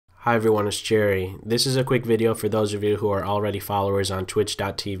Hi everyone, it's Jerry. This is a quick video for those of you who are already followers on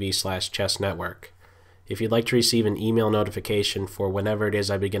twitch.tv/ChessNetwork. If you'd like to receive an email notification for whenever it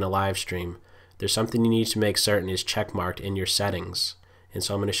is I begin a live stream, there's something you need to make certain is checkmarked in your settings. And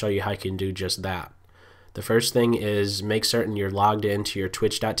so I'm going to show you how you can do just that. The first thing is make certain you're logged into your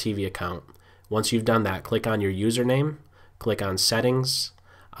twitch.tv account. Once you've done that, click on your username, click on settings.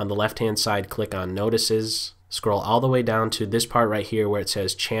 On the left hand side, click on notices. Scroll all the way down to this part right here where it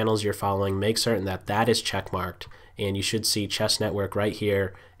says channels you're following. Make certain that that is checkmarked, and you should see ChessNetwork right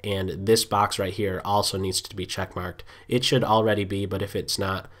here, and this box right here also needs to be checkmarked. It should already be, but if it's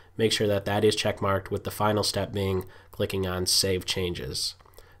not, make sure that that is checkmarked, with the final step being clicking on Save Changes.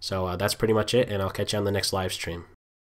 So that's pretty much it, and I'll catch you on the next live stream.